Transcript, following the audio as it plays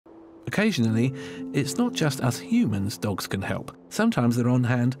Occasionally, it's not just us humans dogs can help. Sometimes they're on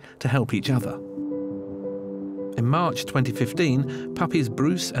hand to help each other. In March 2015, puppies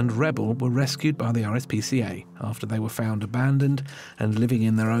Bruce and Rebel were rescued by the RSPCA after they were found abandoned and living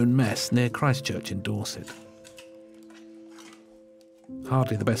in their own mess near Christchurch in Dorset.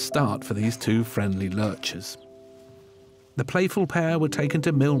 Hardly the best start for these two friendly lurchers. The playful pair were taken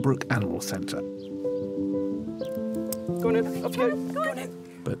to Millbrook Animal Centre. Go on in, up you go. Go on in.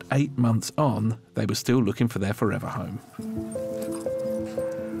 But 8 months on, they were still looking for their forever home.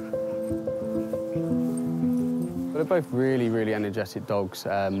 They're both really, really energetic dogs.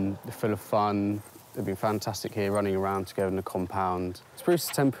 They're full of fun. They've been fantastic here, running around together in the compound. Bruce's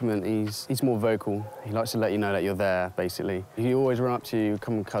temperament, he's more vocal. He likes to let you know that you're there, basically. He always run up to you,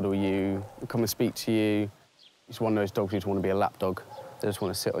 come and cuddle you, come and speak to you. He's one of those dogs who just want to be a lap dog. They just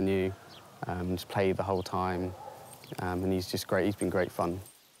want to sit on you, just play the whole time. And he's just great. He's been great fun.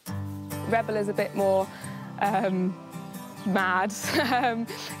 Rebel is a bit more mad.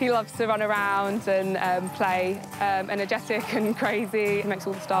 He loves to run around and play, energetic and crazy. He makes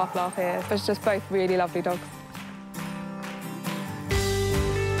all the staff laugh here. But it's just both really lovely dogs.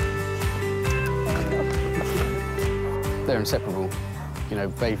 They're inseparable. You know,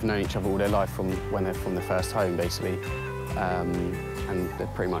 they've known each other all their life from when they're from their first home, basically. And they're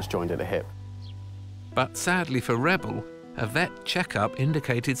pretty much joined at the hip. But sadly for Rebel, a vet checkup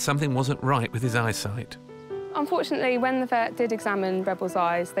indicated something wasn't right with his eyesight. Unfortunately, when the vet did examine Rebel's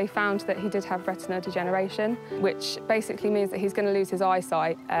eyes, they found that he did have retinal degeneration, which basically means that he's going to lose his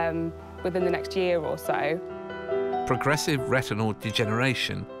eyesight within the next year or so. Progressive retinal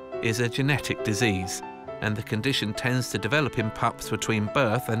degeneration is a genetic disease, and the condition tends to develop in pups between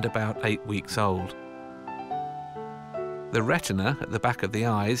birth and about 8 weeks old. The retina at the back of the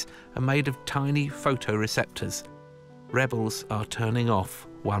eyes are made of tiny photoreceptors. Rebel's are turning off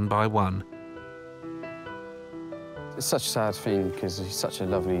one by one. It's such a sad thing because he's such a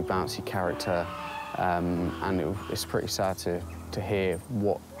lovely, bouncy character, and it's pretty sad to hear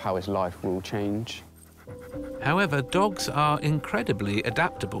how his life will change. However, dogs are incredibly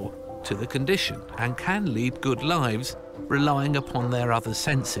adaptable to the condition and can lead good lives relying upon their other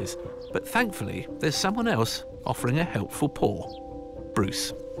senses. But thankfully, there's someone else offering a helpful paw.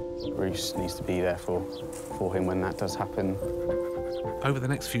 Bruce. Bruce needs to be there for him when that does happen. Over the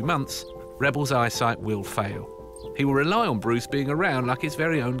next few months, Rebel's eyesight will fail. He will rely on Bruce being around like his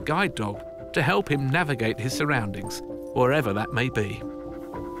very own guide dog to help him navigate his surroundings, wherever that may be.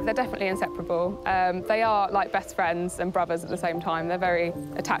 They're definitely inseparable. They are like best friends and brothers at the same time. They're very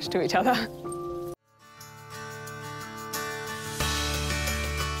attached to each other.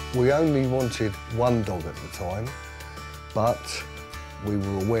 We only wanted one dog at the time, but we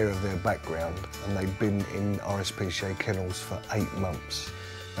were aware of their background and they'd been in RSPCA kennels for 8 months.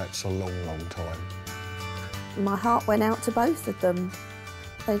 That's a long, long time. My heart went out to both of them.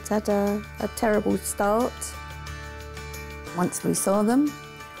 They'd had a terrible start. Once we saw them,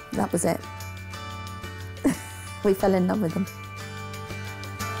 that was it. We fell in love with them.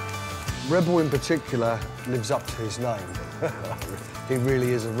 Rebel in particular lives up to his name. He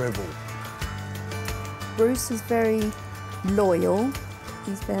really is a rebel. Bruce is very loyal.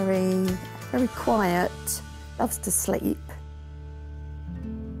 He's very quiet, loves to sleep.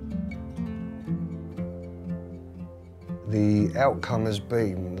 The outcome has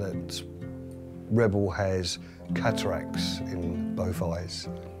been that Rebel has cataracts in both eyes.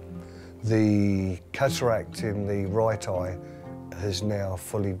 The cataract in the right eye has now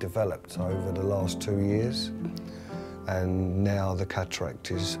fully developed over the last 2 years, and now the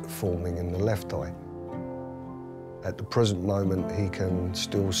cataract is forming in the left eye. At the present moment, he can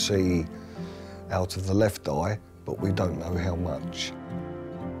still see out of the left eye, but we don't know how much.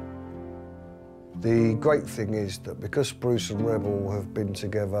 The great thing is that because Bruce and Rebel have been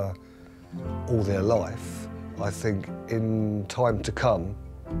together all their life, I think in time to come,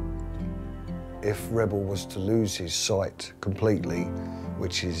 if Rebel was to lose his sight completely,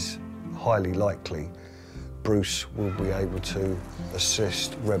 which is highly likely, Bruce will be able to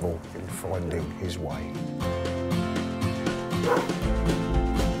assist Rebel in finding his way.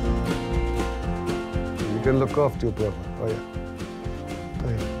 You can look after your brother, oh yeah. Oh,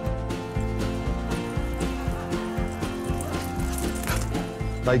 yeah.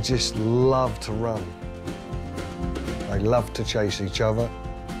 They just love to run. They love to chase each other,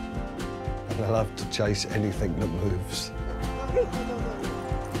 and they love to chase anything that moves.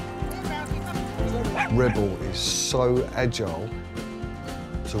 Rebel is so agile.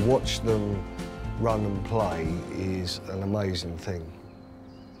 To watch them run and play is an amazing thing.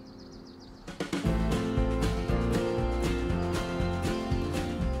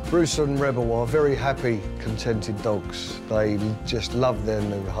 Bruce and Rebel are very happy, contented dogs. They just love their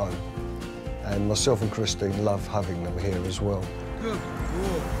new home. And myself and Christine love having them here as well. Good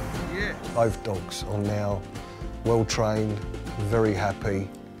boy, yeah. Both dogs are now well trained, very happy.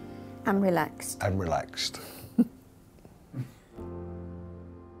 And relaxed. And relaxed.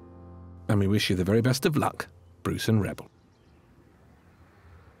 And we wish you the very best of luck, Bruce and Rebel.